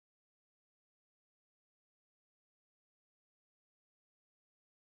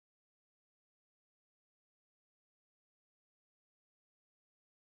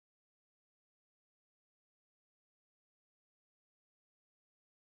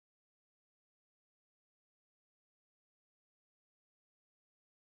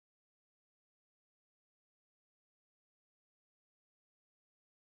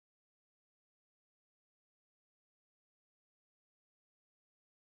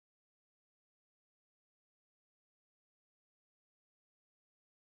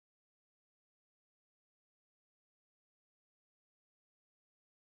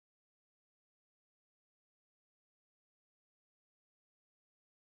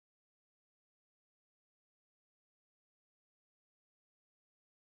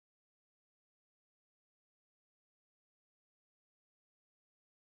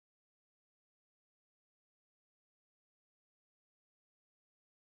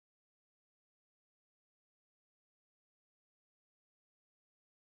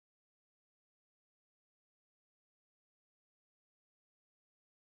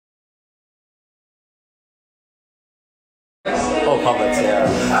Oh, Publix,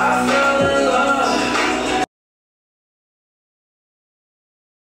 yeah.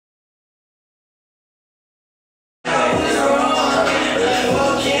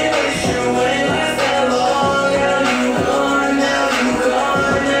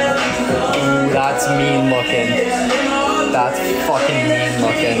 That's mean looking. That's fucking mean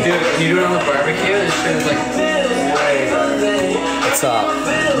looking. Dude, you do it on the barbecue? This shit is like way better. What's up?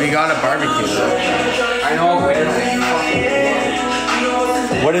 We got a barbecue though. I know, but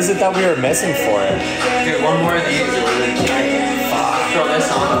What is it that we were missing for it? dude, one more of these. Throw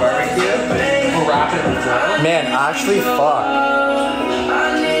this on the barbecue. We'll wrap it in foil. Man, actually, fuck.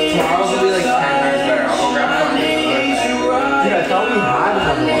 Tomorrow's will be like 10 times better. I'll go grab one. Dude, I thought we had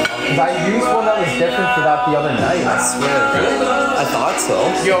another one. Because I used one that was different for that the other night. I swear. I thought so.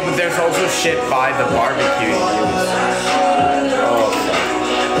 Yo, but there's also shit by the barbecue you use. Oh,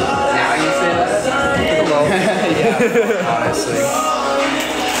 Now you say that? hello. Yeah, honestly.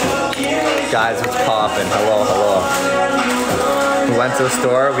 Guys, what's poppin'? Hello, hello. We went to the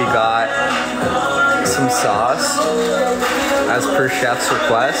store, we got some sauce as per chef's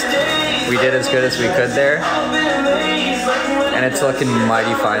request. We did as good as we could there. And it's looking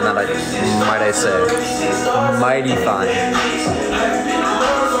mighty fine, might I say. Mighty fine.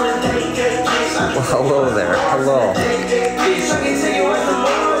 Well, hello there, hello.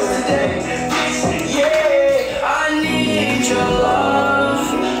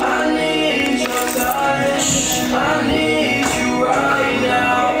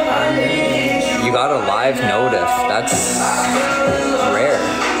 You got a live notif. That's rare.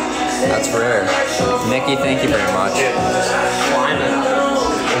 That's rare. Nikki, thank you very much. Climbing.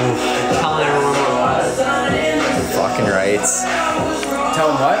 Telling everyone we're live. Fucking rights.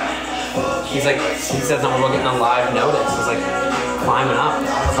 Tell him what? He says I'm looking on live notice. He's like climbing up.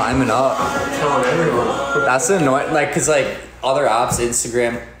 Climbing up. Telling everyone. That's annoying. Like, cause like other apps,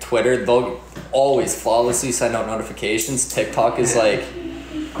 Instagram, Twitter, they'll always flawlessly send out notifications. TikTok is like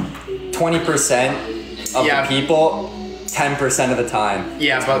 20% of the people, 10% of the time.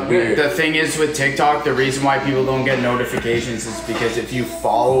 Yeah, but the thing is with TikTok, the reason why people don't get notifications is because if you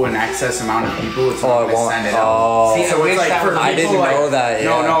follow an excess amount of people, it's not going to send it out. See, So it's like for I people, didn't like, know that.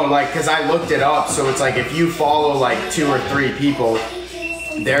 Yeah. No, like, because I looked it up, so it's like if you follow like 2 or 3 people,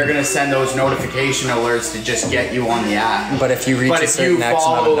 they're gonna send those notification alerts to just get you on the app. But if you reach a certain X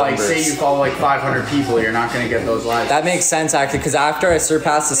amount of numbers, say you follow like 500 people, you're not gonna get those live. that makes sense actually, because after I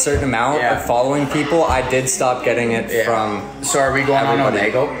surpassed a certain amount of following people, I did stop getting it from. So are we going on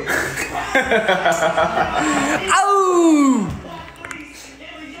Onego? Ow!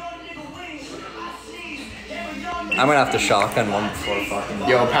 I'm gonna have to shotgun one before fucking.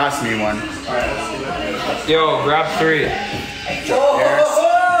 Yo, pass me one. Yo, grab 3.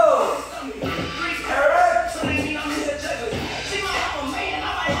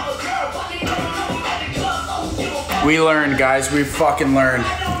 We learned, guys. We fucking learned.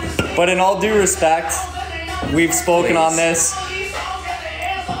 But in all due respect, we've spoken on this.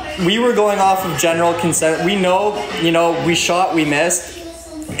 We were going off of general consent. We know, we shot, we missed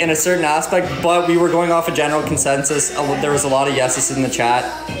in a certain aspect, but we were going off of general consensus. There was a lot of yeses in the chat.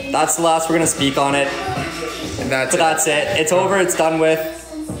 That's the last we're gonna speak on it. That's it. It's over. It's done with.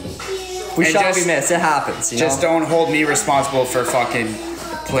 We shot, we missed. It happens. Just don't hold me responsible for fucking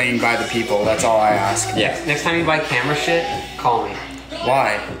playing by the people. That's all I ask. Yeah. Next time you buy camera shit, call me.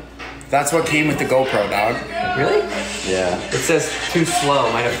 Why? That's what came with the GoPro, dog. Really? Yeah. It says too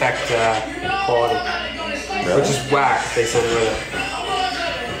slow, might affect quality. Really? Which is whack, they send it with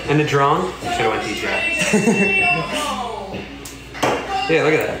it. And the drone? Should've went DJI. Yeah,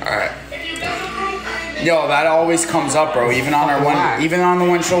 look at that. Alright. Yo, that always comes up, bro. Even on our one, even on the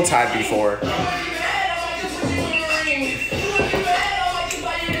one Schultz had before.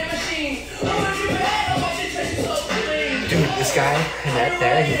 Dude, this guy, Annette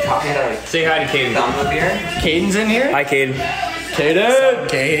there, he taught me to Say hi to Caden. thumb the beer. Caden's in here? Hi, Caden. Caden!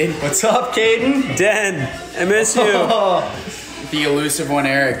 Cade. What's up, Caden? Den, I miss you. The elusive one,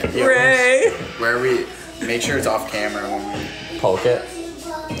 Eric. Ray. Where we make sure it's off camera when we Poke it.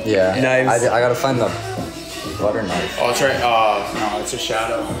 Yeah. Knives. I gotta find the butter knife. Oh, it's right. No, it's a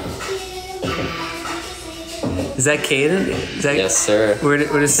shadow. Is that Caden? Is that, Yes, sir. Where did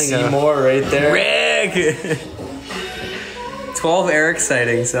this thing go? Seymour right there. Rick! 12 Eric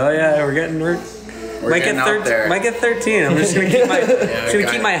sightings. Oh yeah, we're getting might getting out there. Might get 13. I'm just gonna keep my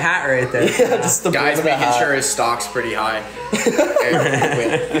keep my hat right there. Yeah, just the Guy's brim of the making hat. sure his stock's pretty high. Hey,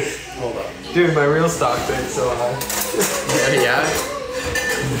 wait, hold up. Dude, my real stock thing's so high.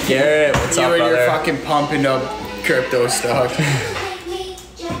 Yeah. Garrett, what's You up, and your brother? fucking pumping up crypto stock.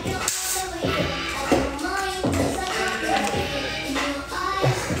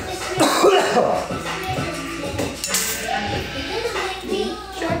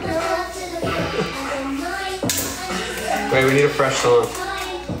 Alright, we need a fresh song.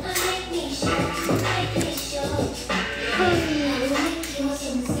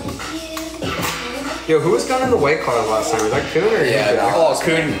 Yo, who was gone in the White Claws last time? Was that Kuhn or Yeah. you? Oh,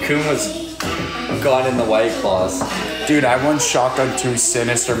 Kuhn was gone in the White Claws. Dude, I once shotgun 2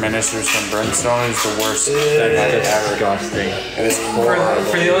 Sinister Ministers from Brimstone. It's the worst thing I've ever. Disgusting. It was horrible.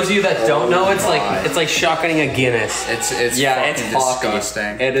 For those of you that don't know, it's like shotgunning a Guinness. It's Yeah, it's fucking hoppy.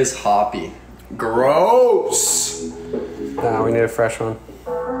 disgusting. It is hoppy. Gross. Nah, we need a fresh one.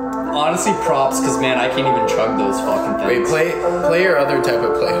 Honestly, props, because man, I can't even chug those fucking Wait, things. play your other type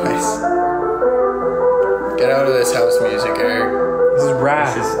of playlist. Get out of this house music, Eric. This is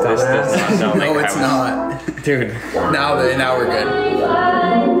rap. This does not sound like No, it's house. not. Dude. Now we're good.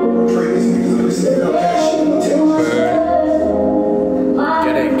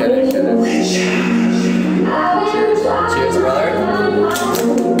 Get it. Cheers, brother.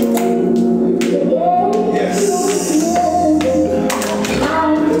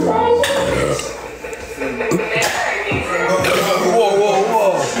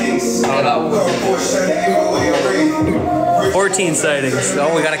 Hold up. 14 sightings.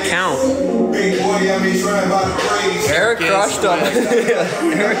 Oh, we gotta count. Eric crushed on it.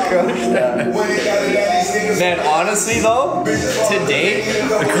 Eric crushed on it. Man, honestly though, to date,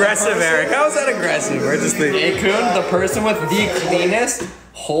 Aggressive, Eric. How is that aggressive? We're just thinking. Akun, the person with the cleanest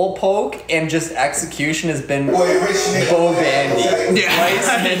hole poke and just execution has been Bo Bandy. Bryce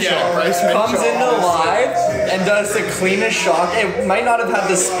Mitchell. Comes into live and does the cleanest shot. It might not have had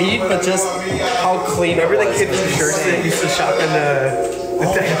the speed, but just how clean. Remember it the was. kid from church that used to shotgun the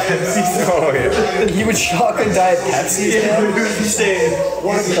Diet Pepsi? Oh, yeah. He would shotgun Diet Pepsi. Man.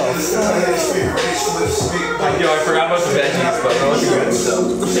 What the fuck? Yo, I forgot about the veggies, but those are good still.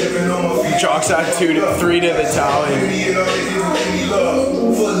 Chalks on 3 to the tally.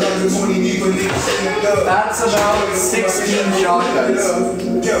 That's about 16 shotguns.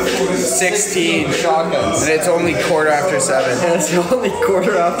 16. Shotguns. And it's only 7:15. And it's only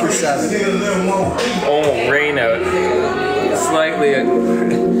 7:15. Oh, rain out. Slightly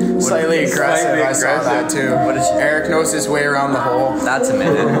aggressive. Slightly I saw that aggressive. too. What is she? Eric knows his way around the hole. That's a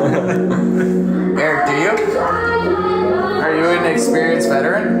minute. Eric, do you? Are you an experienced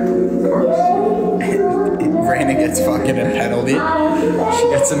veteran? Raina gets fucking a penalty. She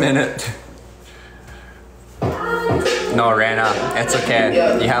gets a minute. No, Rana, it's okay.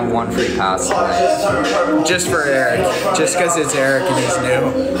 You have one free pass tonight. Just for Eric. Just because it's Eric and he's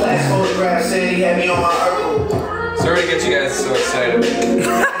new. Sorry to get you guys so excited.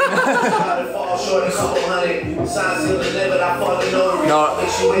 No,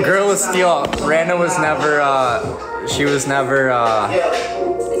 Girl of Steel. Rana was never, she was never,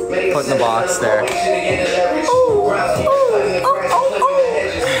 put in the box there.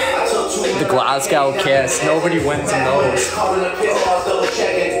 The Glasgow Kiss. Nobody wins in those.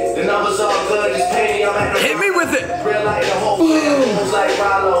 Hit me with it!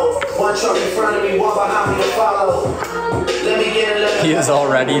 He is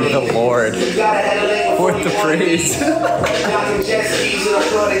already the Lord. Worth the praise.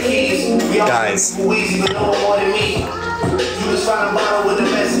 Guys.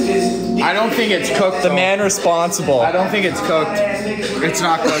 I don't think it's cooked. The man responsible. I don't think it's cooked. It's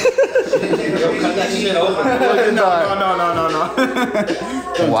not cooked. Cut that shit open. No.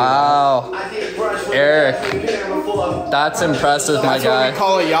 Wow. Eric. That's impressive, my That's what guy. we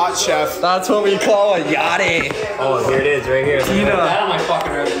call a yacht chef. That's what we call a yachty. Oh, here it is, right here. Tina. That on my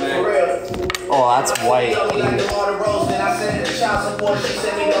fucking resume. Oh, that's white.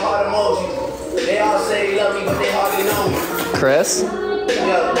 Chris? I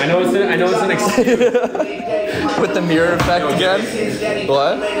know it's an excuse. With the mirror effect again?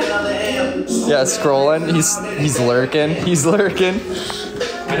 What? Yeah, scrolling. He's lurking. He's lurking.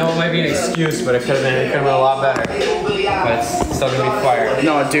 I know it might be an excuse, but it could have been a lot better. But it's still gonna be fire.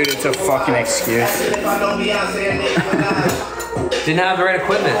 No, dude, it's a fucking excuse. Didn't have the right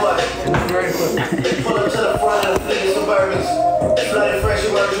equipment.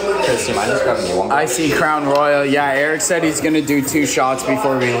 Chris, do you mind just grabbing me one? I see Crown Royal. Yeah, Eric said he's gonna do 2 shots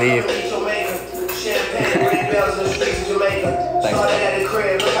before we leave.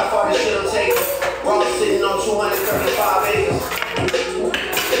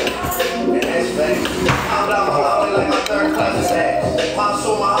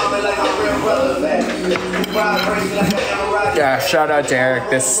 Yeah, shout out to Eric.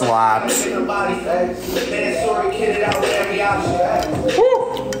 This slaps.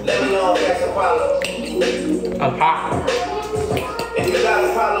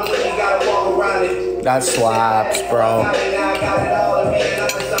 That slaps, bro.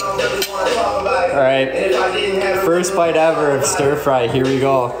 Alright. First bite ever of stir fry. Here we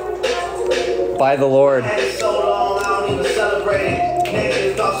go. By the Lord.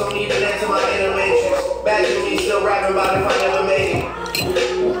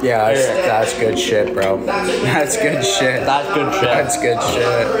 Yeah, that's good shit, bro. That's good shit. That's good shit. That's good shit. That's good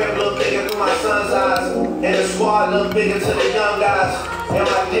shit.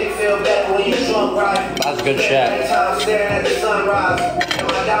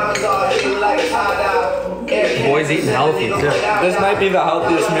 Boy's eating healthy too. This might be the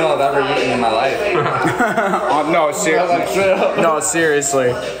healthiest meal I've ever eaten in my life. No, seriously. No,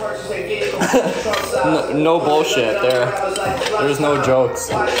 seriously. No bullshit there. There's no jokes.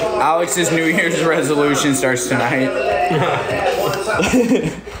 Alex's New Year's resolution starts tonight.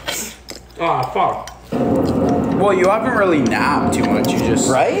 Oh, fuck. Well, you haven't really napped too much. You just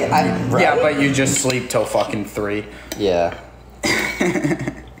Right? Yeah, but you just sleep till fucking 3. Yeah.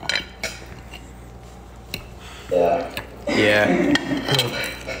 Yeah. Yeah.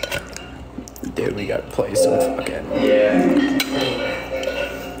 Dude, we gotta play some fucking.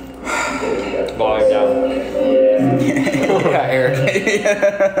 Volume down. Yeah, Eric.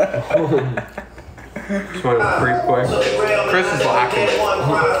 Just want to creep quick. Chris is lacking.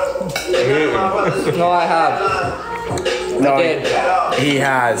 No, I have. No, I did. he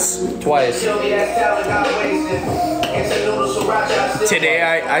has. Twice. Today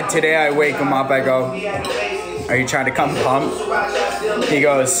I wake him up. I go, "Are you trying to come pump?" He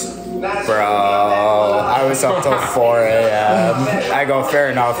goes, "Bro, I was up till 4 a.m." I go, "Fair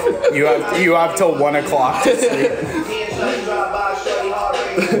enough. You have till 1 o'clock to sleep."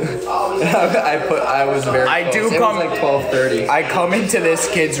 I was very I close. do It come- was like 12:30. I come into this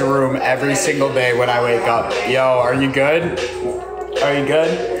kid's room every single day when I wake up. Yo, are you good? Are you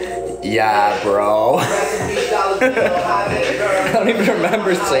good? Yeah, bro. I don't even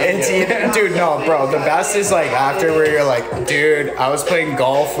remember saying It's it. either, dude, no, bro. The best is like after where you're like, dude, I was playing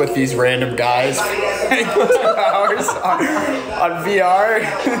golf with these random guys for like 2 hours on VR.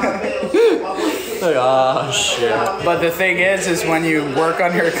 Like, oh shit. But the thing is when you work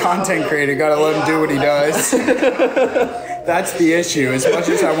on your content creator, you gotta let him do what he does. That's the issue. As much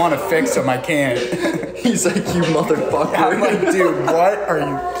as I want to fix him, I can't. He's like, you motherfucker. I'm like, dude, what are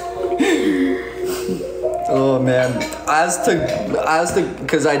you? Oh man. As to,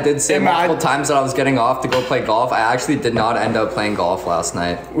 because I did say multiple times that I was getting off to go play golf. I actually did not end up playing golf last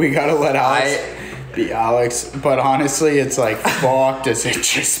night. We gotta let Alex be Alex. But honestly, it's like, fuck, does it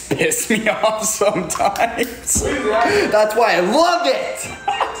just piss me off sometimes? That's why I love it.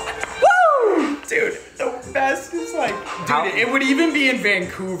 Woo! Dude, the best is like, dude, it would even be in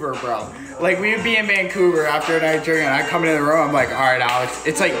Vancouver, bro. Like, we would be in Vancouver after a night drinking, and I come into the room, I'm like, all right, Alex,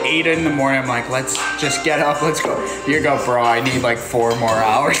 it's like 8 in the morning. I'm like, let's just get up, let's go. You go, bro, I need like 4 more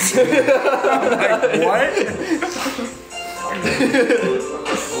hours. I'm like, what?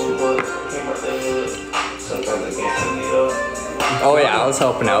 Oh yeah, I was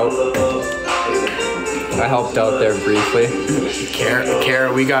helping out. I helped out there briefly.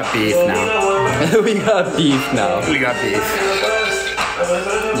 Kara, we got beef now. We got beef now. We got beef.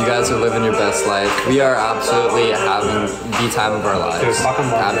 You guys are living your best life. We are absolutely having the time of our lives. Dude, fucking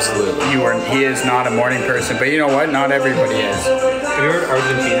love it. Absolutely. He is not a morning person, but you know what? Not everybody is. Have you heard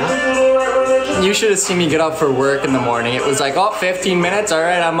Argentina? You should have seen me get up for work in the morning. It was like, oh, 15 minutes. All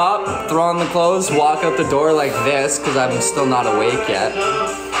right, I'm up. Throw on the clothes, walk out the door like this because I'm still not awake yet.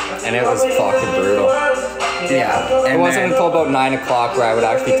 And it was fucking brutal. Yeah. It wasn't until about 9 o'clock where I would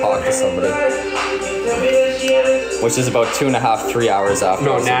actually talk to somebody. Which is about 2.5, 3 hours after. I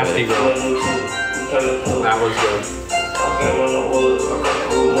No, was nasty awake. girl. That was good.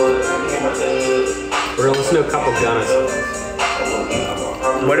 We're gonna listen to a couple Jonas.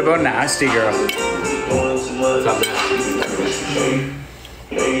 What about Nasty Girl? What's up, man?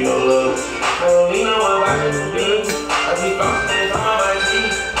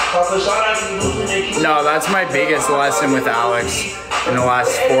 No, that's my biggest lesson with Alex in the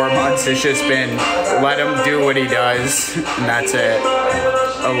last 4 months. It's just been let him do what he does, and that's it.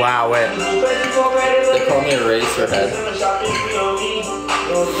 Allow it. They call me a racerhead.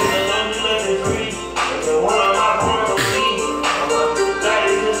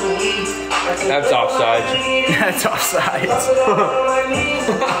 That's offside. That's offside.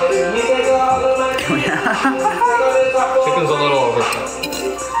 Chicken's a little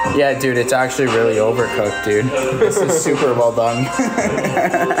overcooked. Yeah, dude, it's actually really overcooked, dude. This is super well done.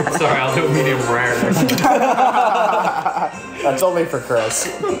 Sorry, I'll do a medium rare. That's only for Chris.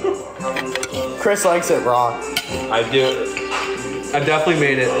 Chris likes it raw. I do. I definitely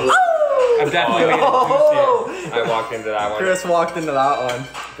made it. I definitely made it juicier. I walked into that one. Chris walked into that one.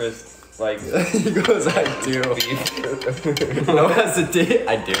 Chris Like, He goes, I do. No hesitate.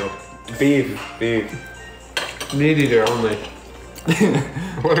 I do. beef. Meat eater only.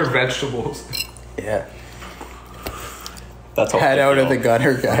 What are vegetables? Yeah. That's how Head I out of the feel.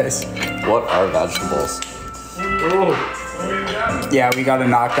 gutter, guys. What are vegetables? Oh, Yeah, we gotta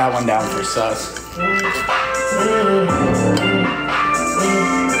knock that one down for sus.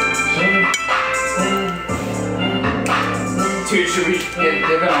 Dude, should we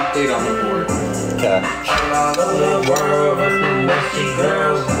give an update on the board? Okay.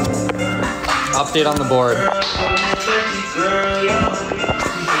 Update on the board.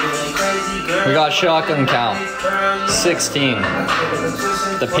 We got shotgun count 16.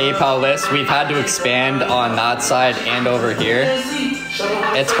 The PayPal list, we've had to expand on that side and over here.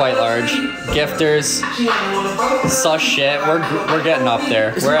 It's quite large. Gifters, sus shit. We're getting up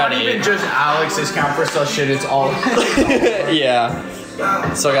there. It's We're not at even 8. just Alex's count for sus shit, it's all. Yeah.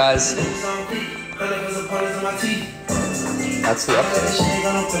 So guys, that's the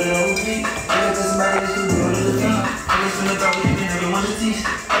update.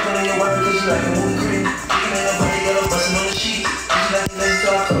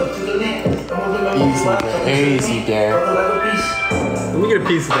 Easy there. let me get a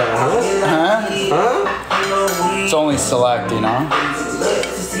piece of that, huh? Huh? It's only select, you know?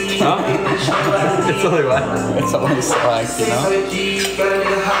 Huh? It's only what? It's only select, you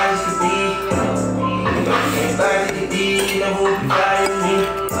know?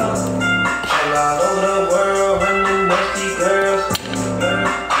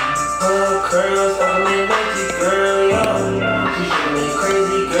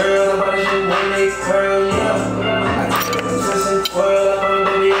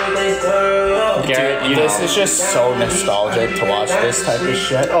 Garrett, you This know. is just so nostalgic to watch this type of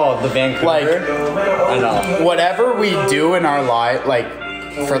shit. Oh, the Vancouver. Like, I know. whatever we do in our life, like,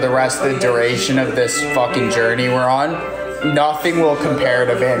 for the rest of the duration of this fucking journey we're on, nothing will compare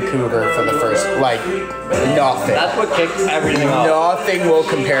to Vancouver for the first, like, nothing. That's what kicked everything off. Nothing will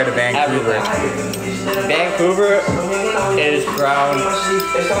compare to Vancouver. Everything. Vancouver is ground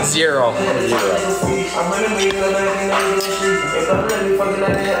Zero.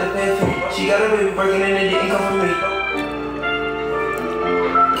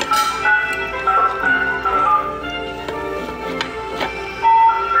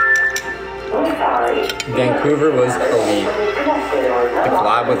 Vancouver was elite. The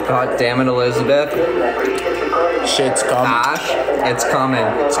collab with Goddammit Elizabeth, Shit's coming. Ash, it's coming.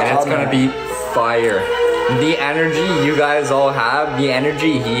 And it's gonna be fire. The energy you guys all have, the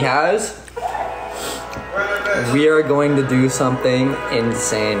energy he has, we are going to do something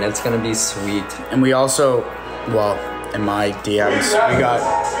insane. It's gonna be sweet. And we also, well, in my DMs,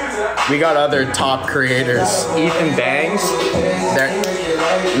 we got other top creators. Ethan Bangs, They're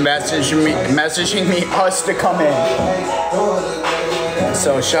messaging me us to come in.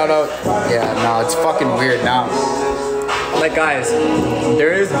 So shout out. Yeah, no, it's fucking weird now. like guys,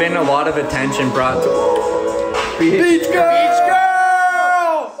 there has been a lot of attention brought to Beach Girl! Beach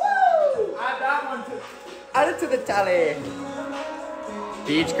Girl! Add it to the tally.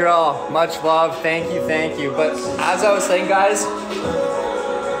 Beach Girl, much love, thank you. But as I was saying, guys,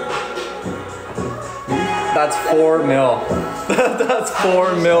 that's 4 mil. That's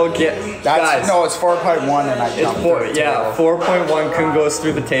 4 mil. Guys, No, it's 4.1 and I it's jumped 4. through it, Yeah, too. 4.1 kun goes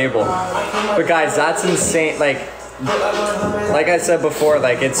through the table. But guys, that's insane. Like I said before,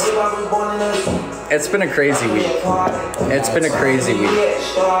 like it's been a crazy week. It's been a crazy week.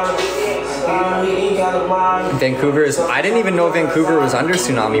 I didn't even know Vancouver was under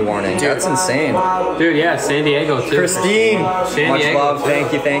tsunami warning. That's insane. Dude, yeah, San Diego too. Christine, much Diego. love.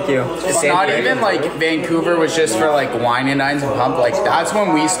 Thank you. It's not even like Vancouver was just for like wine and dines and pump. Like that's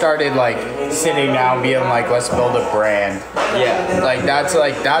when we started like sitting down being like, let's build a brand. Yeah,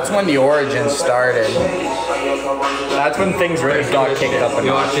 That's when the origin started. that's when things really got kicked up a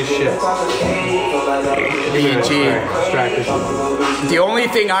You watch notch. this shit. BG. Distracted. The only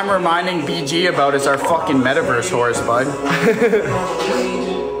thing I'm reminding BG about is our fucking metaverse horse, bud.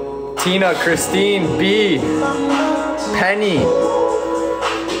 Tina, Christine, B, Penny.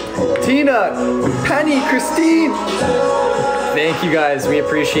 Tina, Penny, Christine. Thank you guys. We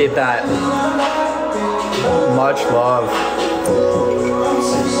appreciate that. Much love.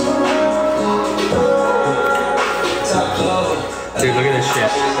 Dude, look at this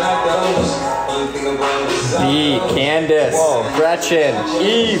shit. B, Candace, Gretchen,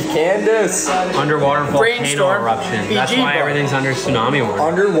 Eve, Candace. Underwater volcano Brainstorm. eruption. That's BG why bar. everything's under tsunami warning.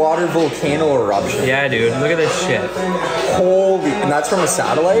 Underwater volcano eruption. Yeah, dude. Look at this shit. Holy, and that's from a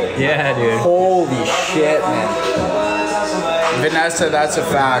satellite? Yeah, dude. Holy shit, man. Vanessa, that's a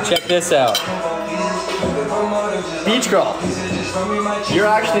fact. Check this out. Beach girl. You're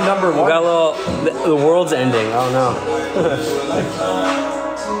actually number We one. got a little. The world's ending. Oh no.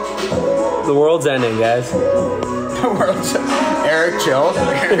 The world's ending, guys. Eric, chill.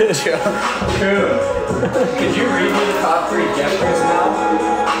 Eric, chill. Could you read me the top 3 Jeffers now?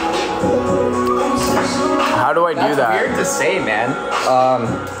 How do I do That's that? weird to say, man.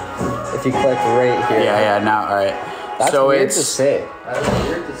 If you click right here. Yeah, now, all right. That's so weird it's to say. That's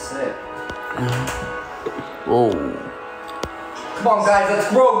weird to say. whoa. Come on, guys, let's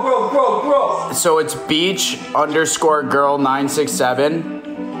grow. So it's beach_girl967.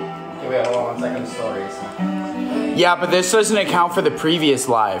 Wait, hold on 1 second. Stories. Yeah, but this doesn't account for the previous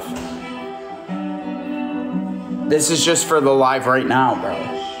live. This is just for the live right now, bro.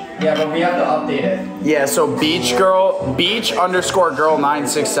 Yeah, but we have to update it. Yeah, so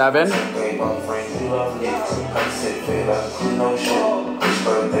beach_girl967.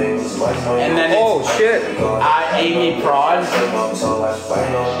 And then Oh, shit. Amy Prod.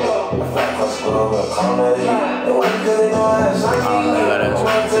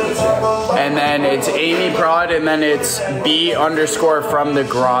 And then it's Amy Prod, and then it's B_from the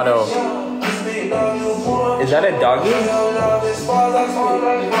grotto. Is that a doggy?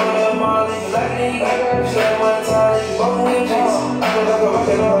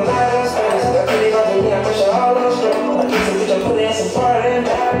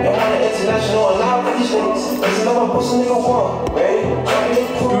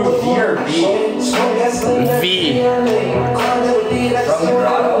 V. From the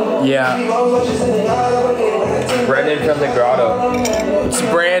grotto? Yeah. Brendan from the grotto. It's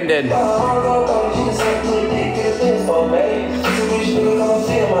Brandon.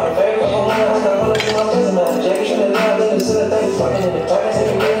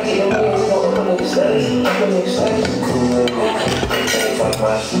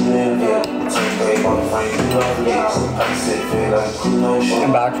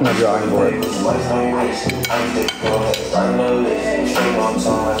 I'm back from the drawing board.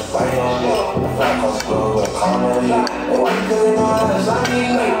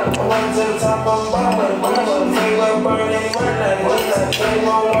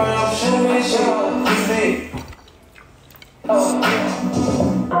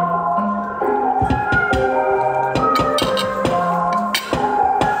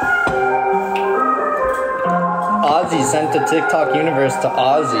 Ozzy sent the TikTok universe to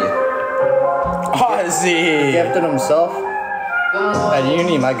Ozzy. Ozzy. Gifted himself at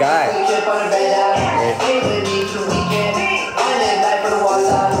uni, my guy.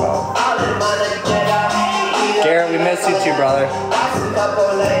 Garrett, we miss you too, brother.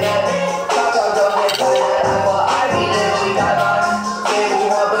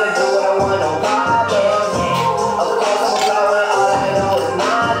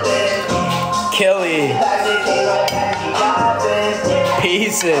 Killy.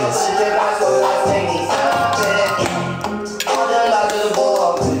 Pieces.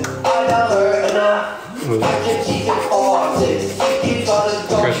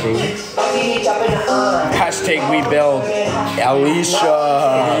 Hashtag we build.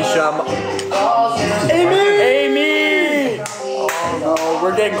 Alicia. Amy. Oh no,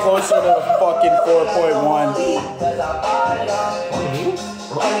 we're getting closer to the fucking 4.1.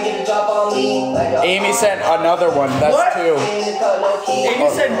 Amy sent another one. That's what? 2. Amy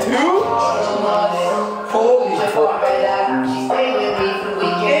sent 2? Holy fuck.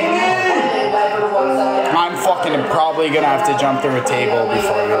 I'm fucking probably gonna have to jump through a table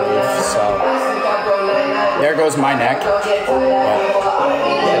before we leave, so. There goes my neck.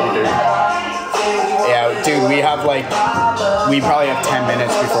 Yeah, dude, we probably have 10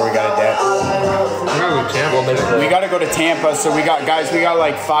 minutes before we gotta dip. We gotta go to Tampa, so we got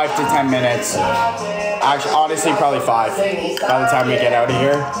like 5 to 10 minutes. Actually, honestly, probably 5 by the time we get out of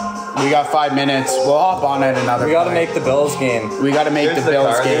here. We got 5 minutes. We'll hop on at another We gotta point. make the Bills game. We gotta make the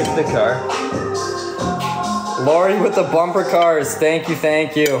Bills game. There's the car. Lori with the bumper cars. Thank you,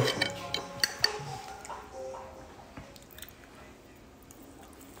 thank you.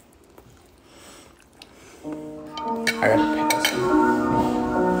 I gotta piss.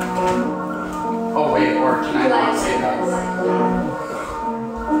 Oh wait, or can I not say that?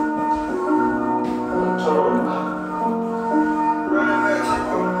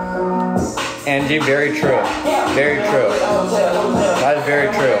 Angie, very true. Very true. That is very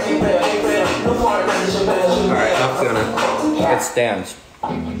true. Alright, I'm gonna. It stands.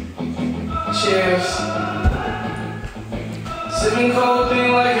 Cheers. Sipping cold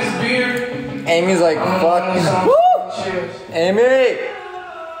thing like it's beer. Amy's like, fuck. Woo! Cheers. Amy!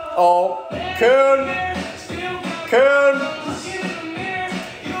 Oh, Coon!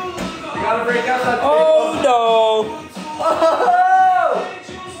 gotta break out that. Oh no!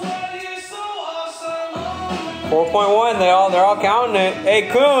 4.1. They're all counting it. Hey,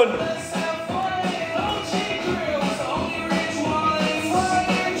 Kuhn.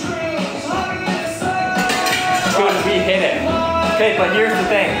 Good, we hit it. Okay, but here's the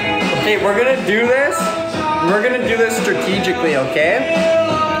thing. Okay, we're gonna do this. We're gonna do this strategically, okay?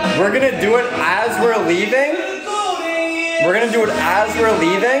 We're gonna do it as we're leaving. We're gonna do it as we're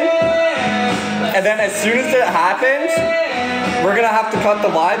leaving. And then as soon as it happens, we're gonna have to cut the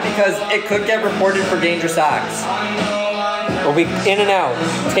live because it could get reported for dangerous acts. We'll be in and out.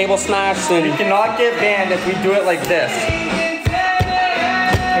 Table smash We and cannot get banned if we do it like this.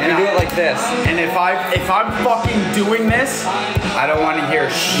 If we do it like this. And if I'm fucking doing this, I don't want to hear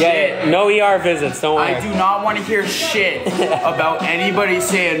shit. no ER visits. Don't worry. I do not want to hear shit about anybody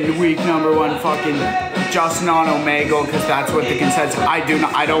saying week number 1 fucking Justin on Omegle because that's what the consensus. I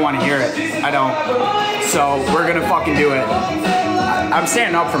don't want to hear it. I don't. So we're gonna fucking do it. I'm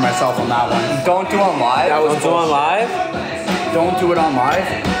standing up for myself on that one. Don't do on live. Don't do on live. Don't do it on live.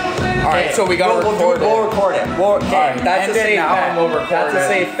 All right, so we gotta record it. We'll record it. Okay, that's a safe bet. We'll record That's a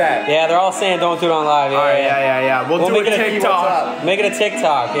safe bet. Yeah, they're all saying don't do it on live. Yeah, All right, yeah. We'll do make a it a TikTok. Make it a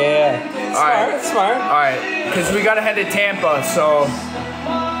TikTok. Yeah. All right. Smart. All right, because we gotta head to Tampa, so.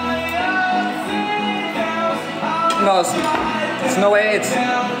 No, it's no way. It's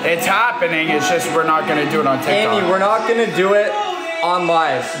It's happening, it's just we're not gonna do it on TikTok. Amy, we're not gonna do it on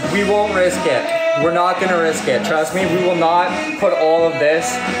live. We won't risk it. We're not gonna risk it. Trust me, we will not put all of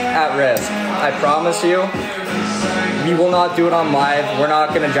this at risk. I promise you. We will not do it on live. We're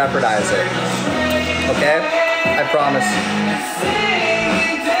not gonna jeopardize it. Okay? I promise.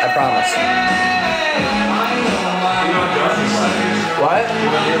 I promise. What?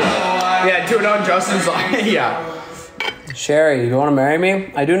 Yeah, do it on Justin's live. Yeah. Sherry, you want to marry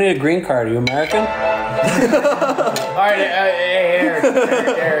me? I do need a green card. Are you American? All right, hey,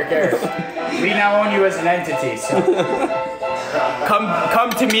 Eric. We now own you as an entity, so come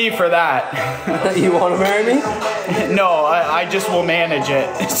to me for that. You want to marry me? No, I just will manage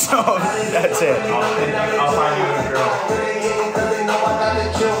it. So that's it. I'll find you a girl.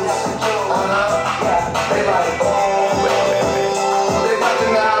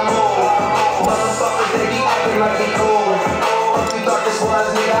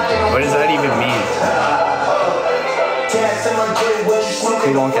 What does that even mean?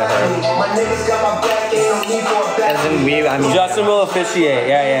 We won't get hurt. As in we, I mean. Justin will officiate.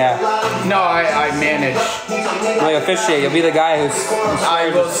 Yeah. No, I manage. Like officiate. You'll be the guy who's. I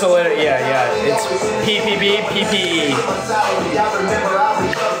will solidify. Yeah. It's PPB, PPE.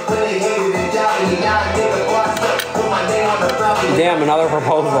 Damn, another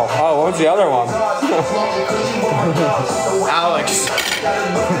proposal. Oh, what was the other one? Alex.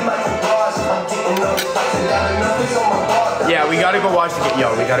 Yeah, we gotta go watch the game.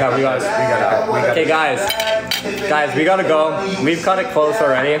 Yo, we gotta go. Okay, guys, we gotta go. We've cut it close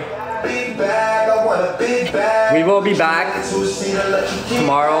already. We will be back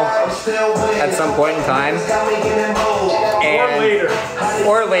tomorrow at some point in time.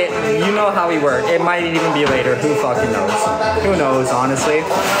 Or later. You know how we work. It might even be later. Who fucking knows? Who knows, honestly.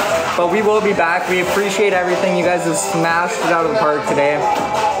 But we will be back. We appreciate everything. You guys have smashed it out of the park today.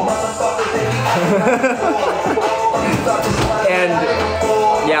 And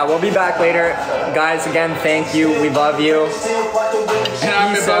yeah, we'll be back later. Guys, again, thank you. We love you. And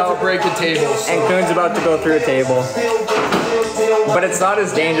I'm about to break a table. So. And Kuhn's about to go through a table. But it's not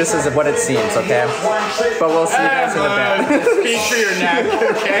as dangerous as what it seems, okay? But we'll see you guys in a bit. Speak for your neck,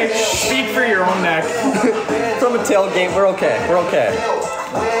 okay? Speak for your own neck. From a tailgate, we're okay.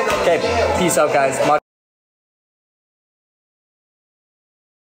 Okay, peace out, guys. Much